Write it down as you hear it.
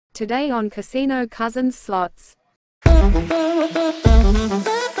today on Casino Cousins Slots.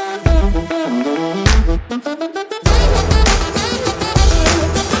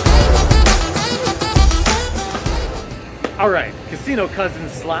 Alright, Casino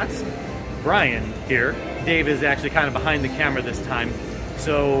Cousins Slots. Brian here. Dave is actually kind of behind the camera this time.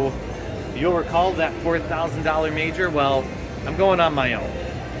 So, you'll recall that $4,000 major? Well, I'm going on my own.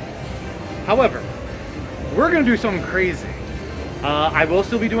 However, we're going to do something crazy. I will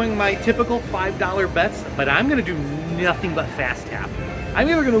still be doing my typical $5 bets, but I'm going to do nothing but fast tap. I'm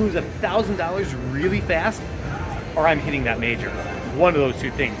either going to lose $1,000 really fast, or I'm hitting that major. One of those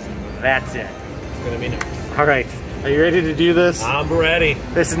two things. That's it. It's going to be nice. Alright, are you ready to do this? I'm ready.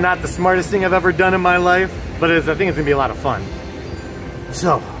 This is not the smartest thing I've ever done in my life, but I think it's going to be a lot of fun.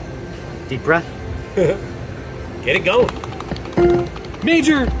 So, deep breath. Get it going.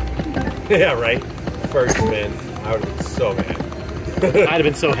 Major! Yeah, right. First spin. I would have been so mad. I'd have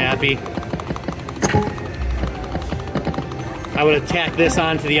been so happy. I would have tacked this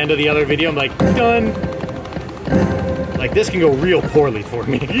on to the end of the other video. I'm like, done. Like, this can go real poorly for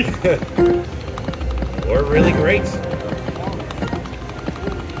me. Or really great.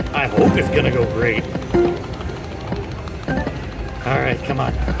 I hope it's gonna go great. Alright, come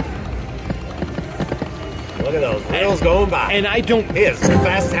on. Look at those wheels going by. And I don't... He is a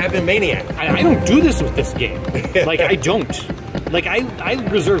fast tapping maniac. I don't do this with this game. Like, I don't. Like, I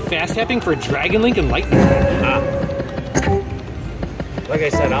reserve fast tapping for Dragon Link and Lightning. Like I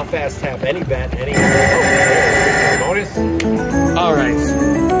said, I'll fast tap any bet, any bonus. Alright.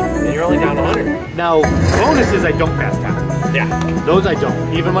 And you're only down 100. Now, bonuses I don't fast tap. Yeah. Those I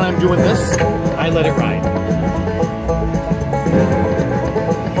don't. Even when I'm doing this, I let it ride.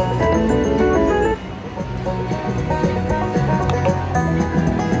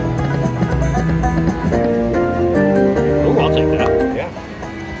 Oh, I'll take that. Yeah.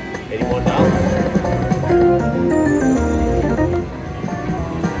 $81.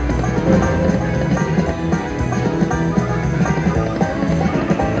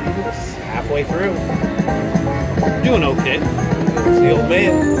 Halfway through. Doing okay. It's the old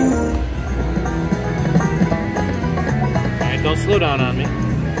man. Alright, don't slow down on me.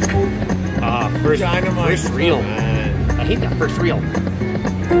 First reel. I hate that first reel.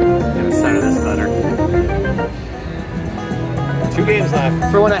 Gotta center this better. 2 games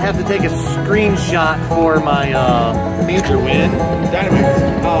left. For when I have to take a screenshot for my major win.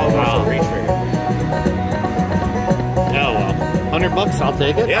 Dynamite. Oh, wow. Re-trigger. Oh well. $100, I'll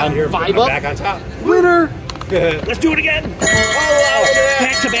take it. Yeah, I'm you're 5 up. back on top. Winner! Let's do it again! Oh, wow,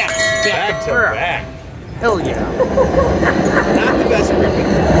 Back to back! back to back. Hell yeah. Not the best grouping.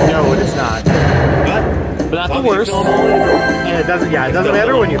 No, it is not. But not the worst. And it doesn't, yeah, it doesn't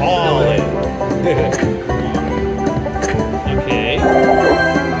matter when you all in. Okay.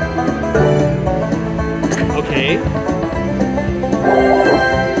 Okay.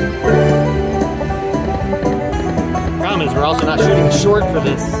 Problem is, we're also not shooting short for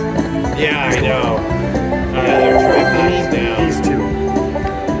this. Yeah, I know. Yeah, they're trying to down. These two.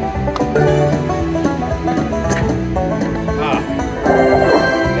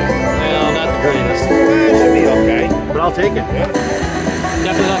 Well, not the greatest. It should be okay. But I'll take it. Yeah.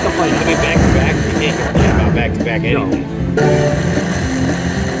 Definitely not complaining. I mean, back to back, you can't complain about back to back anyway. So,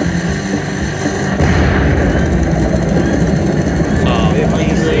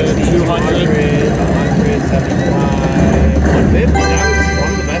 200, 175, 150. That was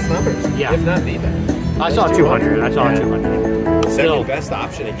one of the best numbers. Yeah. If not the best. I saw 200. I saw 200. Second Still. best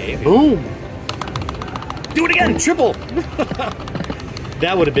option it gave you. Boom! Do it again! Triple!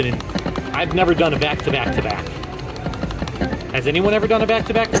 That would have been... I've never done a back-to-back-to-back. Has anyone ever done a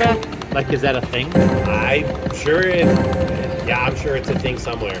back-to-back-to-back? Like, is that a thing? I'm sure I'm sure it's a thing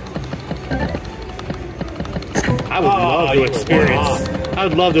somewhere. I would love to experience... I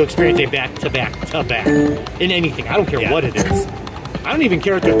would love to experience a back-to-back-to-back. In anything. I don't care what it is. I don't even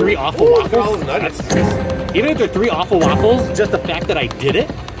care if they're 3 awful waffles. Even if they're 3 awful waffles, just the fact that I did it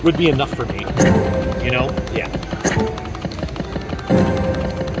would be enough for me. You know? Yeah.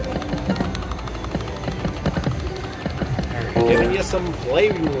 Giving you some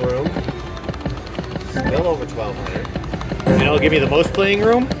playing room. Still over 1,200. You know, give me the most playing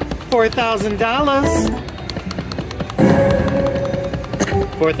room? $4,000.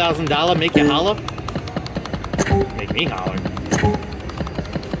 $4,000 make you holler? Make me holler.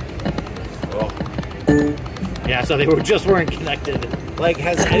 Oh. Yeah, so they weren't connected. Like,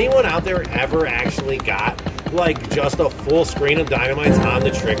 has anyone out there ever actually got, like, just a full screen of dynamites on the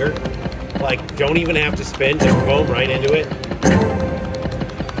trigger? Like, don't even have to spin, just boom, right into it?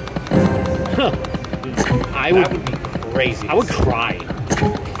 Huh. That would be crazy. I would cry.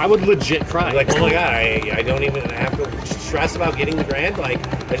 I would legit cry. I'd be like, oh my god, I don't even have to stress about getting the grand. Like,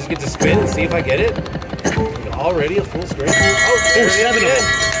 I just get to spin and see if I get it. Already a full screen. Oh, there it is 7 of again.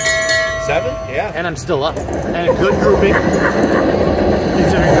 them. 7? Yeah. And I'm still up. And a good grouping.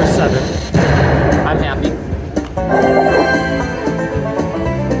 Considering there's 7. I'm happy.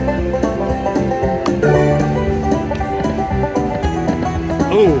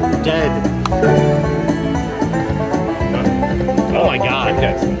 Oh, dead. Oh my god.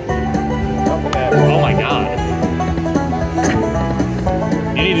 Oh my god.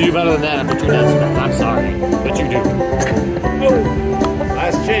 You need to do better than that after 2 dead spins. I'm sorry. But you do. Oh,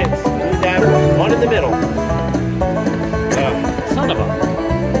 last chance. Need that one in the middle. Son of a.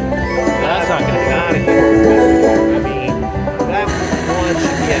 That's not going to be Not it. I mean, that one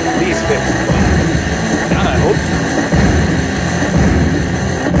should be at least 55. God, I hope so.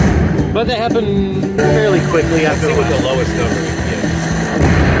 But that happened fairly quickly Let's after see what the lowest number we can get.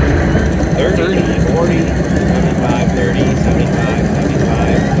 30, 40, 75, 30, 75,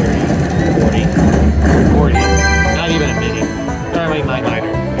 75, 30, 40. 40. Not even a mini. Or wait, minor.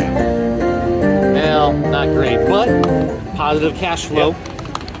 Yeah. Well, not great, but positive cash flow. Yep.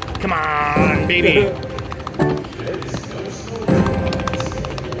 Come on, baby.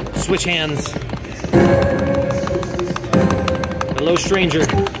 Switch hands. Hello, stranger.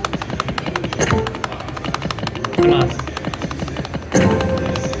 Come on.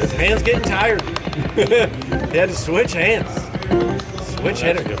 His hand's getting tired. He had to switch hands. Switch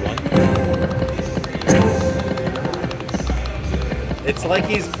That's hitter. a good one. It's like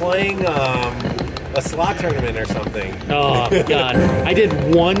he's playing a slot tournament or something. Oh, God. I did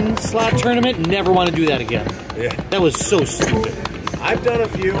one slot tournament, never want to do that again. Yeah. That was so stupid. I've done a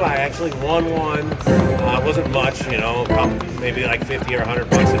few. I actually won one. It wasn't much, you know, maybe like 50 or 100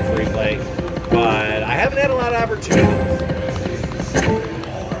 bucks in free play. But I haven't had a lot of opportunities.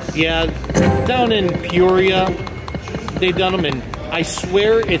 Yeah, down in Peoria, they've done them, and I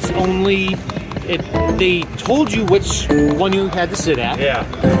swear it's only... they told you which one you had to sit at. Yeah.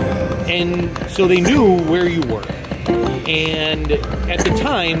 And so they knew where you were. And at the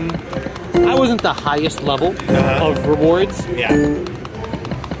time, I wasn't the highest level of rewards. Yeah.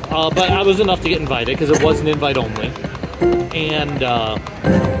 But I was enough to get invited because it was an invite only. And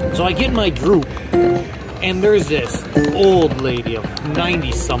so I get in my group, and there's this old lady of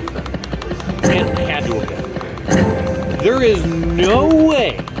 90-something. And it had to have been. There is no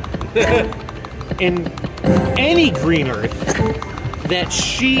way in any green earth that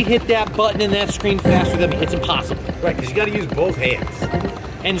she hit that button in that screen faster than me. It's impossible. Right, because you got to use both hands.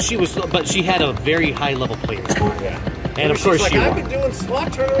 And she was, but she had a very high level player score. Yeah. And of course she's she like, I've won. been doing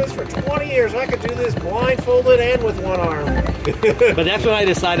slot tournaments for 20 years. I could do this blindfolded and with one arm. But that's when I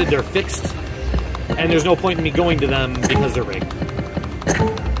decided they're fixed, and there's no point in me going to them because they're rigged.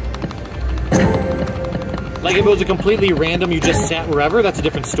 Like if it was a completely random, you just sat wherever, that's a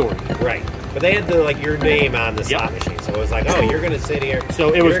different story. Right. But they had the, like, your name on the slot machine. So it was like, oh, you're going to sit here.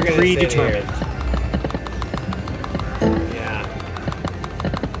 So it was predetermined. Yeah.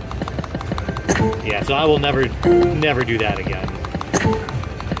 Yeah, so I will never do that again.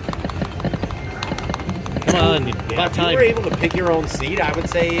 Come on, Yeah, about if you time. were able to pick your own seat, I would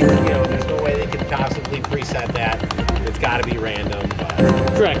say, you know, there's no way they could possibly preset that. It's got to be random. But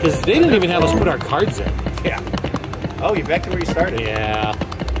Correct, because they didn't even have us put our cards in. yeah. Oh, you're back to where you started. Yeah.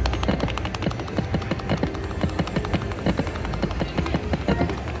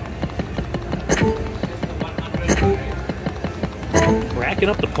 Racking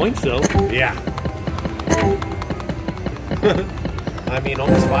up the points, though. Yeah. I mean,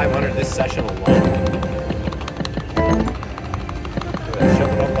 almost 500 this session alone.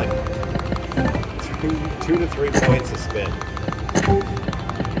 Shove it up like 2 to 3 points a spin.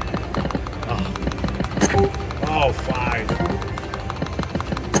 Oh, 5.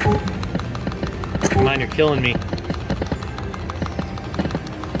 Come on, you're killing me.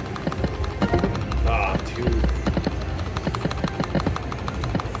 Ah, 2.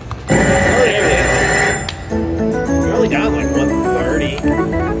 There it You're only down like 130.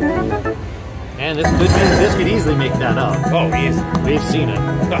 is. And this could easily make that up. Oh, easy. We've seen it.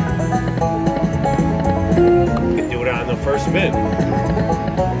 You can do it on the first spin.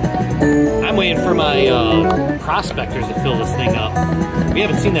 I'm waiting for my prospectors to fill this thing up. We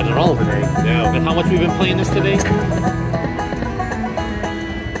haven't seen that at all today. No. With how much we've been playing this today?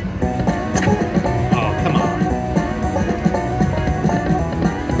 Oh, come on.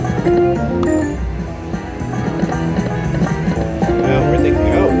 Well, where'd they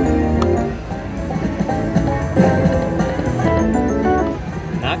go?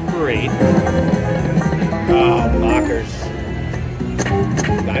 Not great. Oh, blockers.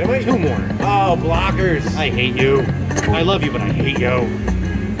 Wait. 2 more. Oh, blockers. I hate you. I love you, but I hate you.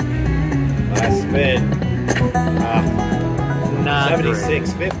 Last spin. Not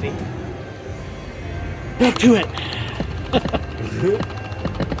 76.50. Back to it.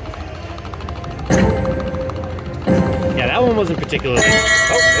 Yeah, that one wasn't particularly.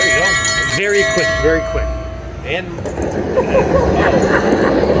 Oh, there you go. Very quick, very quick. And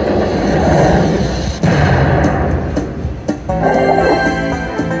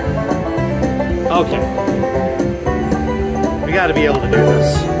Okay. We gotta be able to do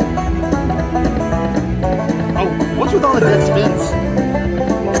this. Oh, what's with all the dead spins?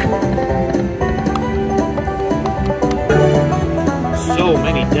 So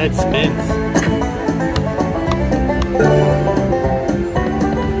many dead spins.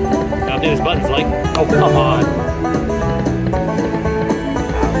 Now this button's like, oh come on.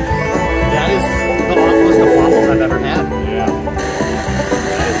 That is the awfulest of waffles I've ever had. yeah.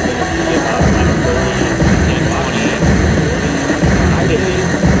 I did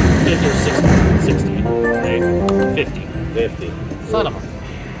 50 or 60, 60, right? 50. 50. Son of a.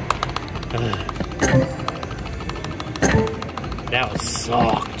 That was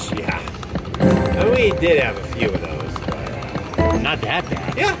sucked. Yeah. I mean, we did have a few of those, but Not that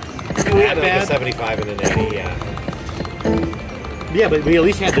bad. yeah. We had like bad? a 75 and an 80, yeah. Yeah, but we at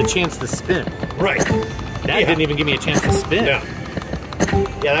least had the chance to spin. Right. That Yeah. didn't even give me a chance to spin. No.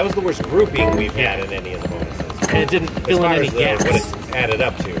 Yeah, that was the worst grouping we've had in any of the bonuses. And it didn't As fill in far any as gaps. what it added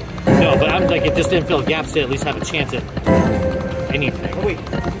up to. No, but I'm like, it just didn't fill gaps to at least have a chance at anything. Oh, wait.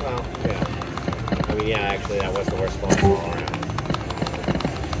 Well, yeah. I mean, yeah, actually, that was the worst bonus all around.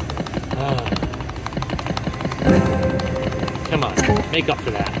 Come on, make up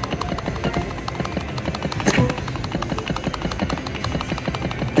for that.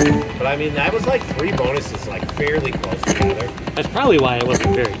 But I mean, that was like 3 bonuses, like fairly close together. That's probably why it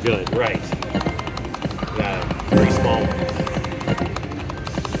wasn't very good. Right. Yeah, 3 small ones.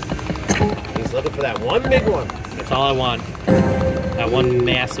 He's looking for that one big one. That's all I want. That one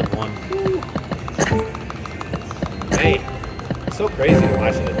massive one. Man, it's so crazy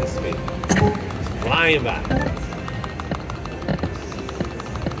watching it this speed. It's flying by.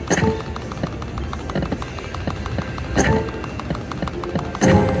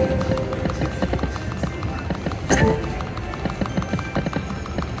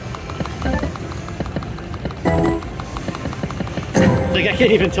 Like, I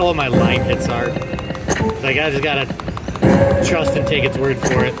can't even tell what my line hits are. Like, I just gotta trust and take its word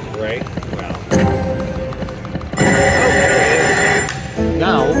for it. Right? Well.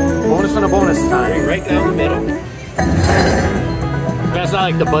 Now, bonus on a bonus time. Right down the middle. That's not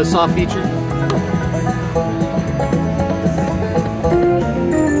like the buzzsaw feature.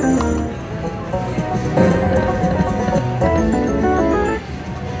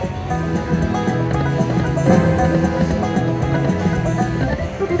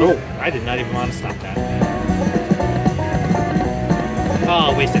 Oh, I did not even want to stop that.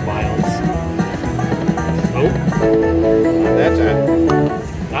 Oh, wasted wilds. Oh, That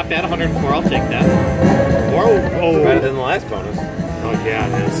time. not bad, 104, I'll take that. Whoa, oh. Better than the last bonus. Oh, yeah,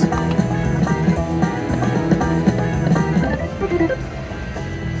 it is.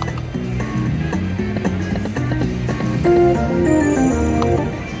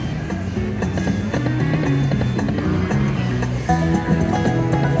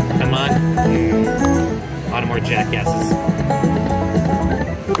 Come on. A lot of more jackasses.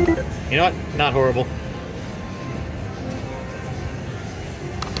 You know what? Not horrible.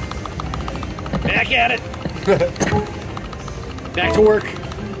 Back at it! Back to work.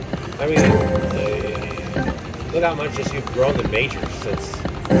 I mean, look how much just you've grown the majors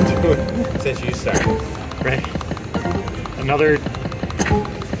since you started. Right. Another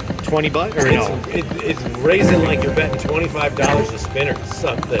 20 bucks? Or no? It's raising like you're betting $25 a spin or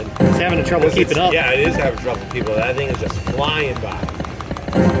something. It's having trouble keeping up. Yeah, it is having trouble people. That thing is just flying by.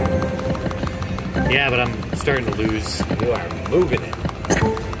 Yeah, but I'm starting to lose. You are moving it.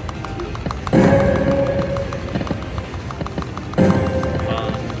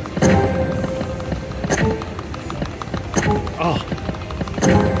 Oh,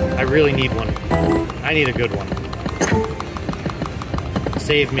 I really need one. I need a good one.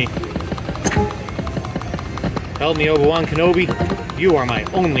 Save me. Help me, Obi-Wan Kenobi. You are my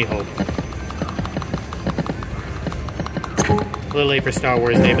only hope. A little late for Star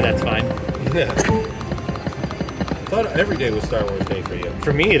Wars Day, but that's fine. Yeah. I thought every day was Star Wars Day for you.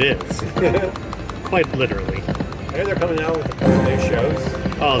 For me, it is. Quite literally. Hey, they're coming out with a couple new shows.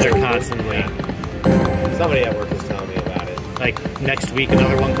 Oh, they're constantly. Yeah. Somebody at work was telling me about it. Like, next week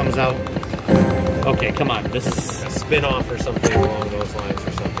another one comes out. Okay, come on. This is... A spin-off or something along those lines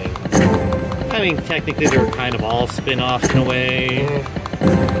or something. I mean, technically they're kind of all spin-offs in a way.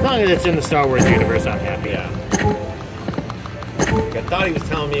 As long as it's in the Star Wars universe, I'm happy. Yeah. I thought he was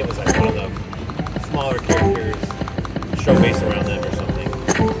telling me it was like one of the smaller characters, show based around them or something.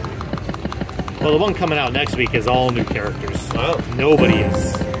 Well, the one coming out next week is all new characters. Oh. Nobody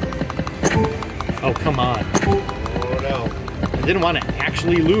is. Oh, come on. Oh, no. I didn't want to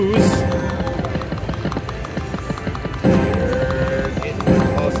actually lose. You're getting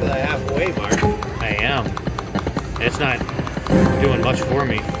close to the halfway mark. I am. It's not doing much for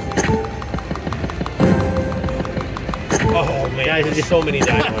me. Oh, man. Guys, There's so many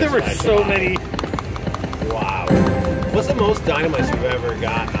dynamites. There were so many. Wow. What's the most dynamites you've ever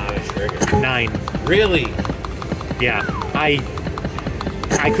got on a trigger? 9. Really? Yeah. I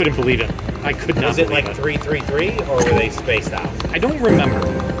couldn't believe it. I could not Was it believe like 333 or were they spaced out? I don't remember.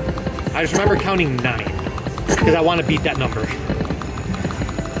 I just remember counting 9 because I want to beat that number.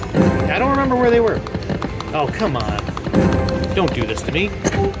 I don't remember where they were. Oh, come on. Don't do this to me.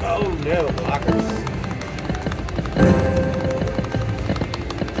 Oh no, blockers.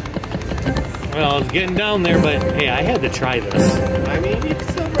 Well, it's getting down there, but hey, I had to try this. I mean, you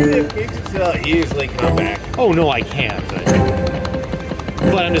can still easily come back. Oh, no, I can,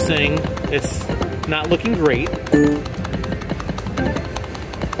 but I'm just saying, it's not looking great.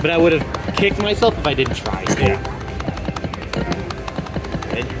 But I would have kicked myself if I didn't try. Yeah.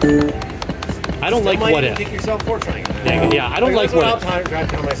 And I don't like what if. Kick yourself for trying. Yeah, I don't like what if. I'm trying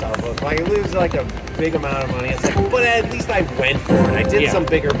to tell myself. If I lose like a big amount of money, it's like, but at least I went for it. I did some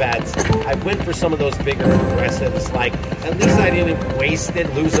bigger bets. I went for some of those bigger progressives. Like, at least I didn't waste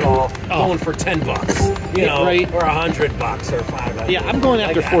it, lose it all, going for $10, you know, right. or $100 or $500. Yeah, I'm going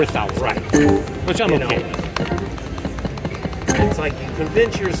after like 4,000, right? Which I'm okay with. It's like you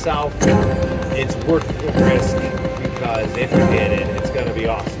convince yourself it's worth the risk because if you hit it, it's going to be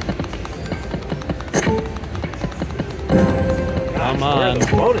awesome. Come on.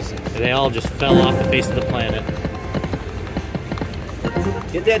 Those bonuses. They all just fell off the face of the planet.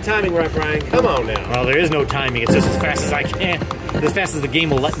 Get that timing right, Brian. Come on now. Well, there is no timing. It's just as fast as I can. As fast as the game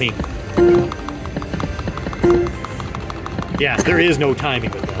will let me. Yeah, there is no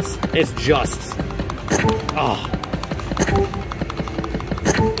timing with this. It's just... Oh.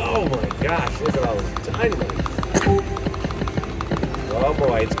 Oh my gosh, look at all those dynamite. Oh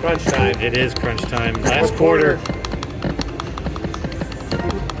boy, it's crunch time. It is crunch time. Last quarter.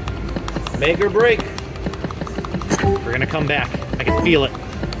 Make or break. We're gonna come back. I can feel it.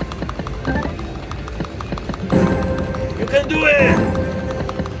 You can do it!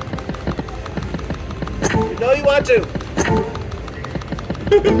 You know you want to.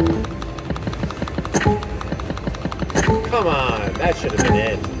 Come on, that should have been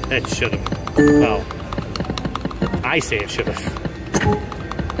it. That should have. Well, I say it should have.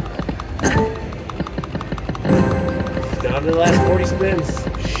 Down to the last 40 spins.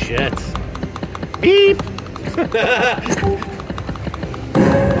 Shit. Beep!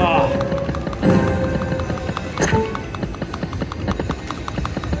 Oh.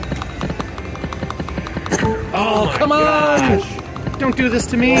 Oh, come on! Don't do this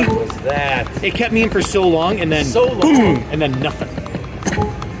to me. What was that? It kept me in for so long, and then boom, and then nothing.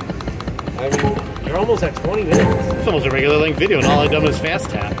 I mean, you're almost at 20 minutes. It's almost a regular length video, and all I've done was fast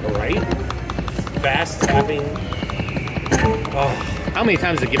tap. Right? Fast tapping. Oh. How many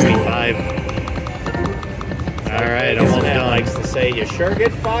times has it given me 5? All right, almost done. Likes to say you sure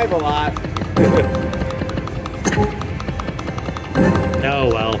get 5 a lot. Oh,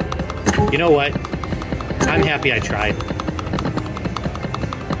 well. You know what? I'm happy I tried.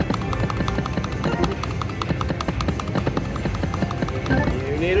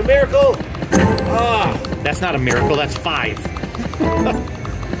 You need a miracle. Ah. That's not a miracle, that's 5. Is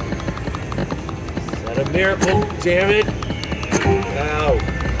that a miracle? Damn it. Ow.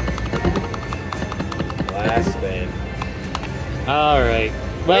 Last spin. All right.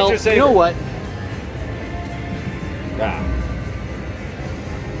 Well, you know what? Ah.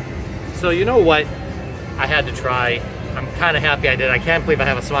 So you know what? I had to try. I'm kind of happy I did. I can't believe I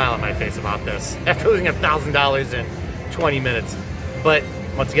have a smile on my face about this after losing $1,000 in 20 minutes. But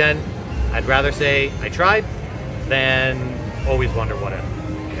once again, I'd rather say I tried than always wonder what if.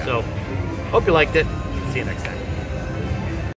 Yeah. So, hope you liked it. See you next time.